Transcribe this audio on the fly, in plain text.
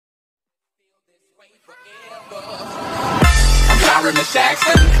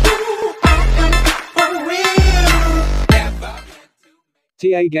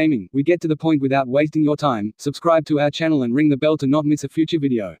TA Gaming, we get to the point without wasting your time. Subscribe to our channel and ring the bell to not miss a future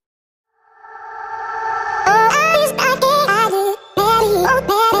video.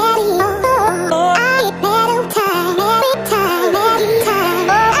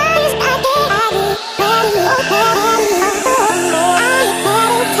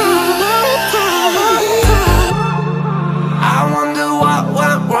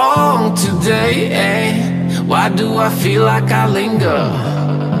 Why do I feel like I linger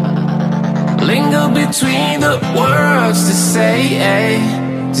between the words to say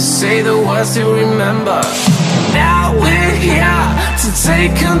the words to remember. Now we're here to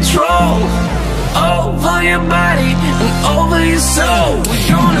take control over your body and over your soul. We're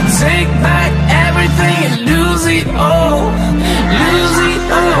gonna take back everything and lose it all, lose it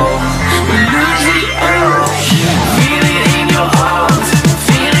all, lose it all. Feel it in your arms,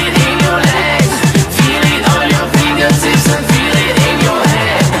 feel it in your legs, feel it on your fingertips and feel it in your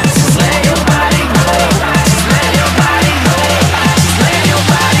head. Just let your body go, just let your body go, just let your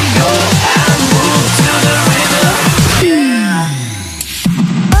body go and move to the rhythm.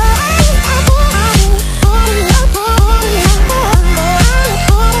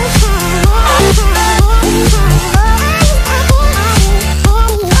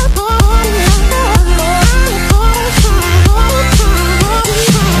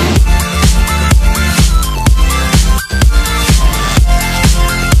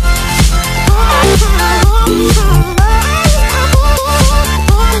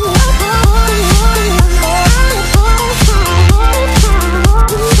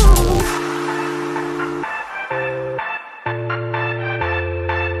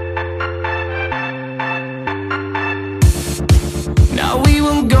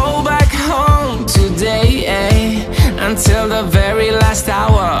 Until the very last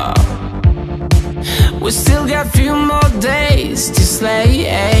hour, we still got few more days to slay.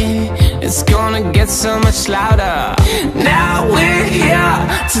 It's gonna get so much louder. Now we're here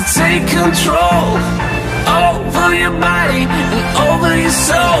to take control over your body and over your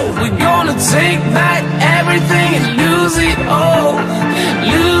soul. We're gonna take back everything and lose it all,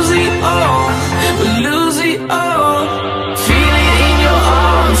 lose it all, lose